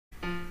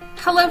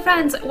Hello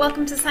friends,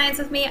 welcome to Science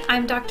with me.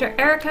 I'm Dr.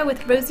 Erica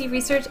with Rosie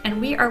Research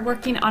and we are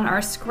working on our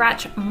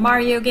Scratch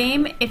Mario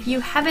game. If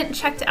you haven't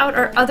checked out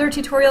our other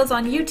tutorials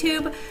on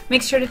YouTube,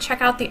 make sure to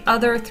check out the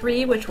other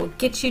 3 which will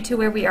get you to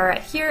where we are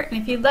at here. And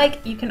if you'd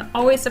like, you can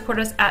always support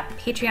us at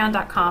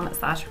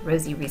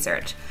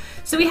patreon.com/RosieResearch.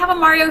 So we have a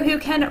Mario who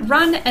can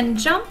run and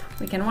jump.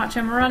 We can watch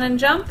him run and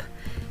jump.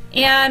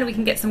 And we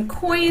can get some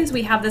coins.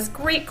 We have this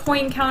great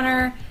coin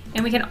counter.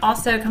 And we can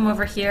also come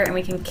over here and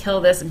we can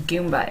kill this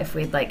Goomba if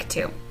we'd like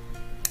to.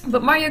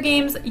 But Mario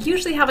games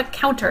usually have a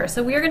counter,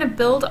 so we are going to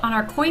build on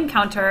our coin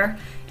counter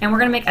and we're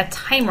going to make a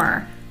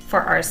timer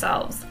for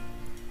ourselves.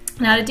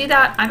 Now to do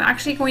that, I'm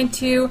actually going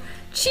to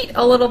cheat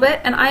a little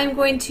bit and I'm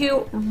going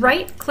to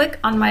right click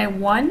on my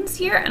ones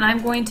here and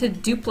I'm going to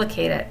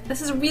duplicate it.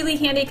 This is really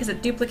handy because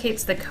it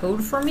duplicates the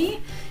code for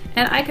me,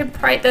 and I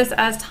could write this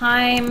as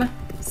time,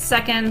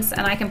 seconds,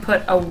 and I can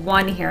put a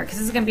 1 here because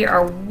this is going to be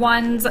our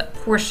ones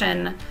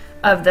portion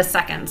of the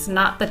seconds,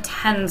 not the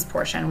tens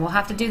portion. We'll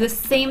have to do the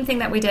same thing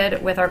that we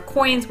did with our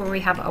coins where we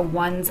have a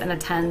ones and a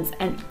tens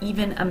and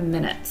even a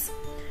minutes.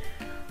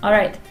 All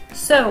right,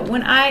 so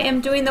when I am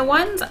doing the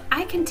ones,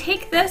 I can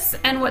take this,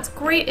 and what's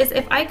great is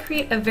if I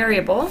create a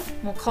variable,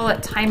 we'll call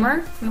it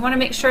timer. We want to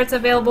make sure it's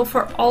available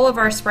for all of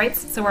our sprites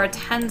so our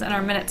tens and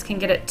our minutes can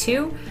get it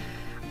too.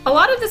 A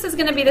lot of this is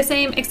going to be the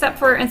same, except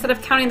for instead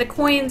of counting the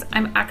coins,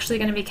 I'm actually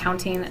going to be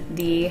counting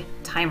the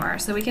timer.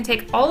 So we can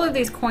take all of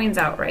these coins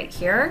out right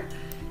here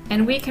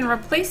and we can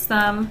replace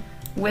them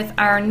with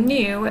our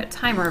new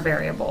timer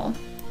variable.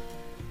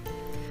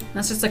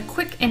 That's just a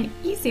quick and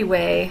easy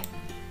way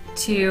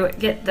to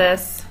get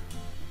this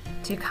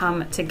to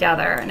come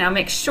together. Now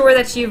make sure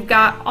that you've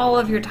got all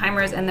of your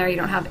timers in there, you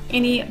don't have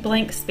any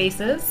blank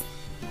spaces.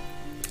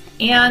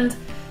 And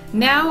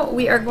now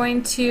we are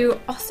going to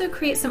also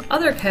create some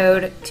other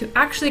code to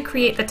actually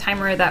create the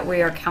timer that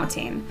we are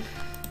counting.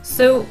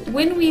 So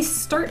when we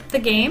start the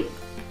game,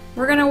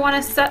 we're going to want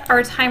to set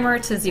our timer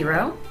to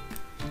 0.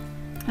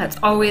 That's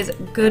always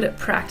good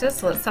practice.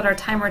 So let's set our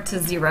timer to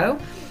 0.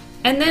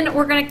 And then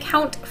we're going to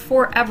count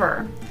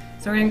forever.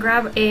 So we're going to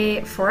grab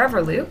a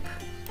forever loop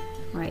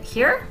right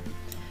here.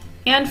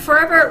 And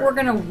forever, we're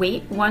going to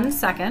wait 1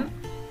 second.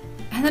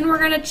 And then we're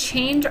going to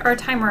change our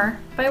timer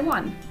by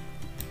 1.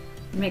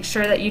 Make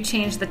sure that you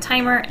change the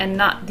timer and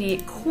not the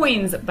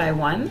coins by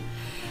 1.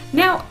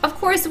 Now, of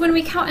course, when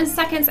we count in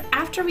seconds,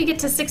 after we get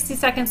to 60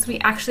 seconds, we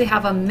actually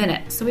have a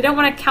minute. So we don't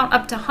want to count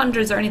up to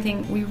hundreds or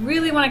anything. We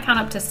really want to count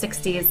up to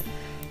 60s.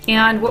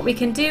 And what we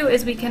can do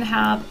is we can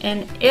have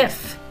an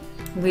if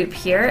loop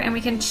here, and we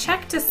can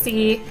check to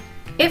see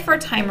if our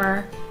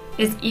timer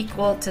is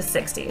equal to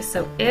 60.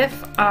 So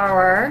if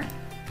our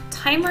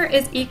timer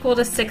is equal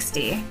to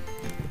 60,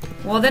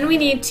 well then we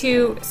need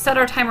to set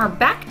our timer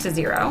back to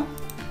 0.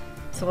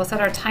 So we'll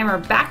set our timer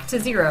back to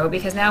 0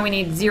 because now we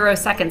need 0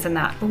 seconds in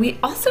that. But we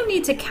also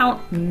need to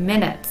count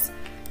minutes.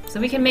 So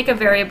we can make a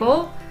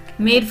variable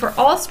made for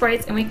all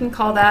sprites and we can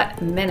call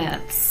that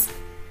minutes.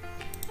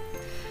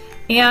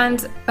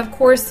 And of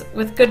course,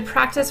 with good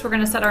practice, we're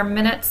going to set our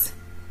minutes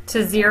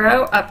to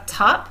 0 up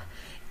top.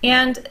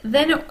 And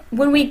then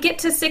when we get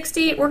to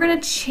 60, we're going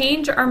to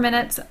change our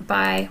minutes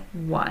by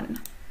 1.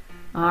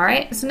 All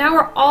right, so now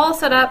we're all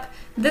set up.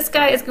 This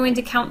guy is going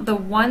to count the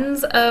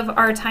ones of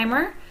our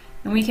timer.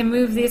 And we can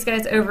move these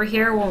guys over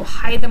here. We'll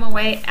hide them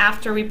away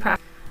after we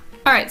practice.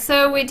 All right,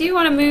 so we do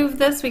want to move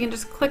this. We can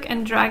just click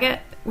and drag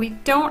it. We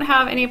don't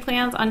have any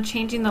plans on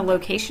changing the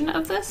location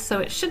of this, so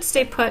it should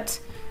stay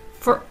put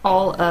for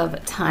all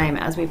of time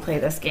as we play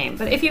this game.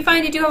 But if you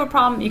find you do have a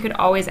problem, you could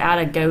always add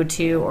a go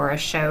to or a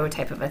show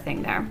type of a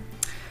thing there.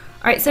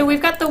 All right, so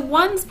we've got the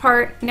ones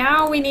part.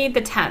 Now we need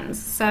the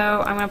tens.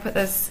 So I'm going to put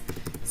this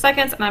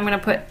seconds and I'm going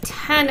to put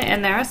 10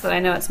 in there so that I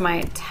know it's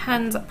my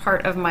tens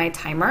part of my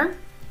timer.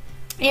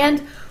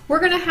 And we're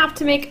going to have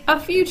to make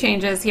a few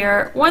changes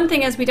here. One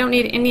thing is we don't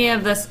need any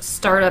of this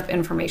startup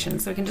information,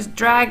 so we can just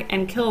drag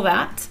and kill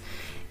that.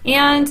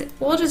 And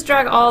we'll just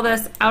drag all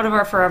this out of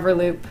our forever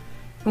loop.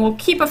 And we'll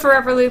keep a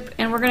forever loop,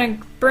 and we're going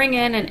to bring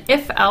in an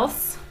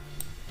if-else.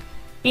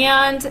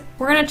 And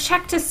we're going to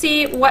check to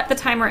see what the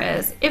timer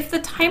is. If the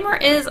timer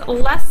is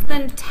less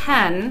than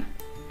 10,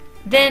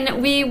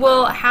 then we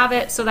will have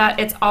it so that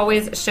it's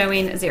always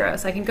showing 0.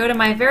 So I can go to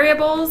my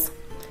variables.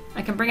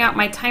 I can bring out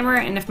my timer,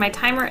 and if my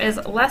timer is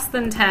less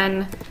than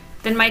 10,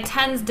 then my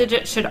tens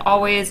digit should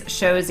always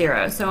show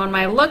 0. So on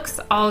my looks,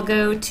 I'll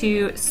go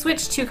to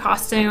switch to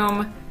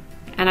costume,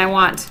 and I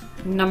want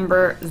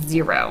number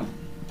 0.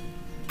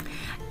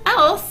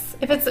 Else,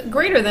 if it's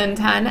greater than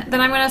 10, then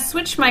I'm going to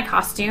switch my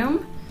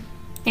costume,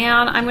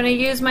 and I'm going to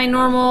use my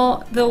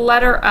normal, the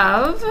letter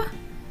of,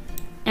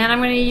 and I'm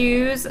going to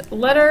use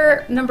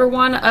letter number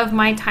 1 of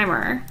my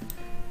timer.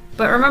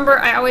 But remember,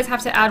 I always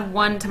have to add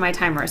 1 to my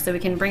timer, so we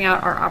can bring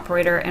out our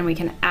operator and we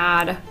can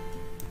add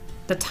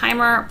the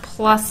timer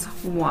plus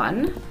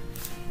 1.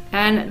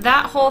 And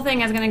that whole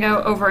thing is going to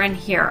go over in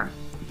here.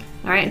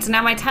 All right, and so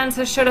now my tens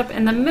has showed up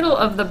in the middle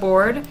of the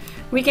board.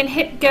 We can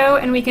hit go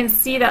and we can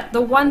see that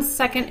the 1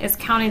 second is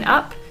counting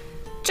up,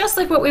 just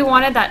like what we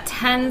wanted. That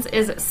tens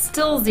is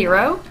still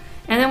 0.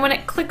 And then when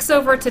it clicks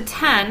over to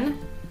 10,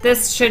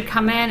 this should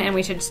come in and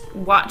we should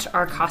watch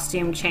our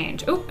costume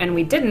change. Oh, and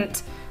we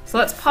didn't. So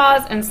let's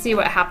pause and see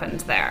what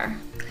happened there.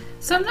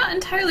 So I'm not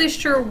entirely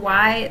sure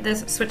why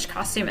this switch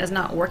costume is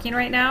not working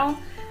right now,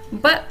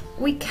 but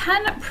we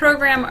can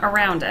program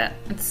around it.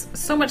 It's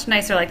so much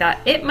nicer like that.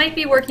 It might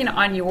be working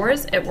on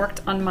yours. It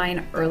worked on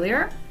mine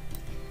earlier.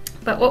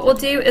 But what we'll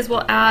do is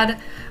we'll add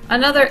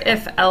another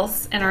if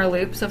else in our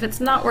loop. So if it's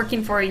not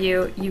working for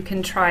you, you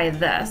can try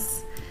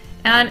this.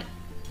 And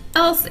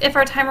else, if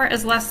our timer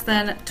is less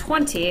than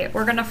 20,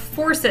 we're gonna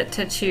force it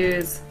to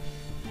choose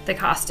the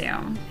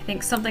costume. I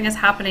think something is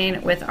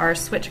happening with our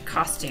switch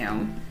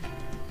costume.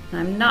 And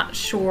I'm not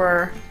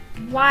sure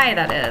why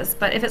that is,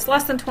 but if it's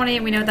less than 20,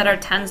 we know that our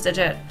tens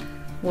digit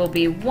will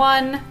be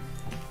 1.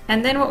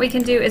 And then what we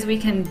can do is we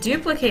can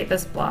duplicate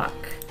this block.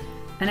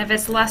 And if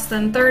it's less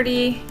than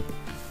 30,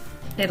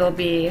 it'll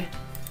be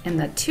in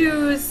the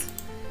 2s.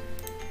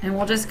 And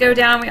we'll just go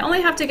down. We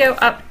only have to go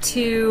up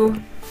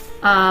to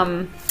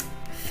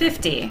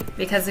 50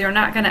 because you're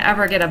not going to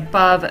ever get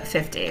above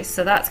 50.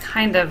 So that's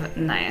kind of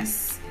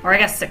nice. Or I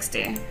guess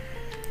 60.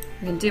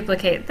 We can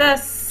duplicate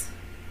this.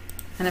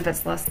 And if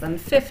it's less than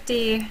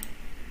 50,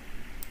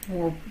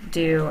 we'll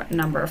do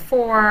number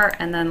 4.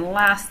 And then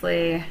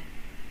lastly,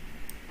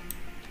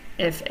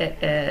 if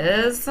it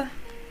is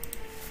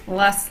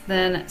less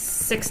than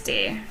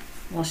 60,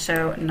 we'll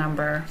show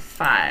number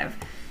 5.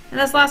 And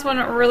this last one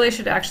really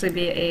should actually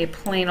be a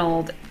plain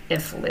old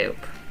if loop.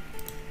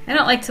 I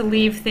don't like to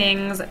leave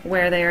things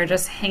where they are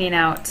just hanging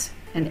out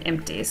and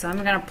empty, so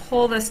I'm going to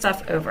pull this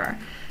stuff over.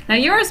 Now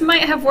yours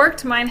might have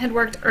worked, mine had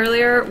worked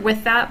earlier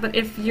with that, but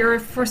if you're,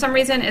 for some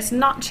reason it's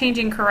not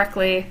changing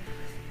correctly,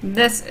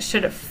 this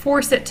should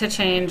force it to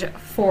change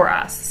for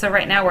us. So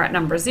right now we're at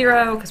number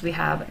 0 because we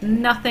have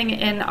nothing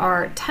in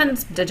our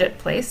tens digit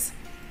place.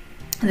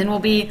 And then we'll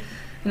be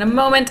in a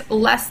moment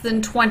less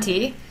than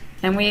 20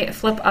 and we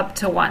flip up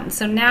to 1.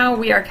 So now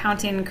we are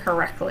counting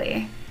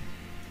correctly.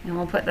 And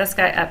we'll put this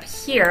guy up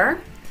here.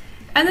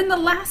 And then the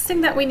last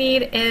thing that we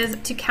need is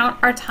to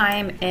count our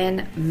time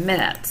in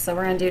minutes. So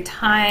we're going to do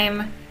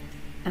time,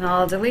 and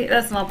I'll delete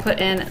this and I'll put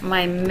in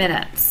my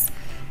minutes.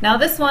 Now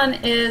this one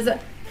is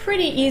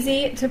pretty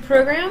easy to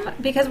program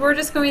because we're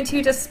just going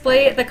to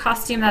display the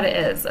costume that it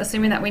is,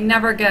 assuming that we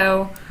never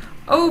go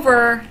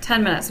over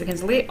 10 minutes. We can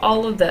delete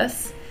all of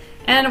this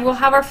and we'll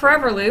have our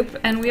forever loop,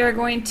 and we are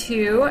going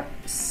to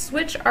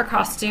switch our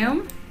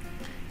costume,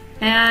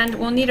 and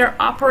we'll need our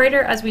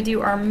operator as we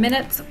do our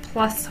minutes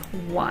plus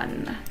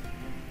 1.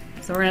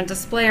 So we're going to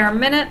display our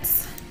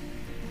minutes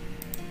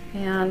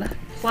and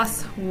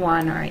plus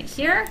 1 right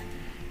here,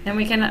 and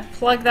we can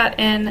plug that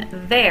in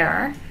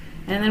there,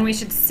 and then we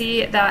should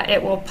see that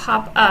it will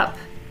pop up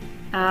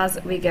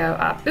as we go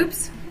up.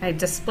 Oops, I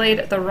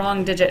displayed the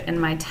wrong digit in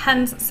my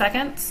tens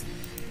seconds,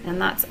 and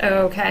that's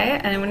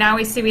okay. And now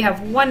we see we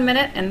have 1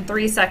 minute and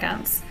 3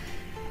 seconds.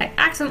 I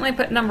accidentally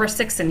put number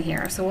 6 in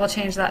here, so we'll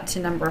change that to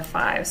number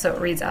 5, so it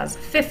reads as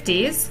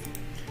 50s.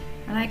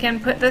 And I can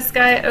put this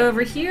guy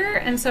over here,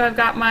 and so I've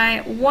got my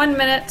 1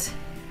 minute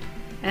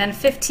and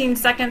 15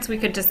 seconds. We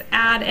could just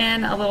add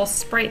in a little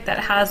sprite that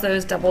has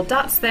those double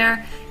dots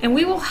there, and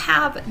we will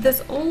have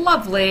this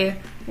lovely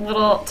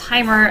little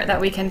timer that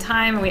we can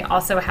time, and we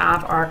also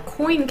have our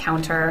coin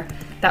counter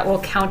that will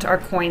count our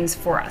coins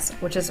for us,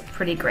 which is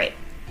pretty great.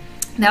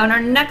 Now in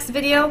our next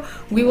video,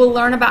 we will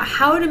learn about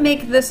how to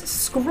make this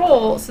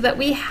scroll so that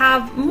we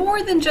have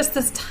more than just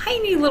this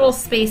tiny little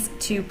space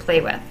to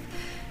play with.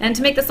 And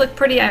to make this look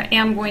pretty, I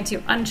am going to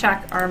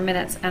uncheck our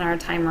minutes and our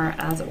timer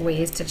as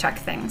ways to check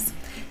things.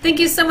 Thank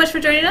you so much for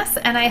joining us,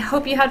 and I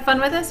hope you had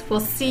fun with us. We'll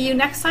see you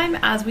next time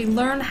as we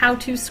learn how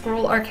to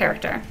scroll our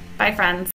character. Bye, friends.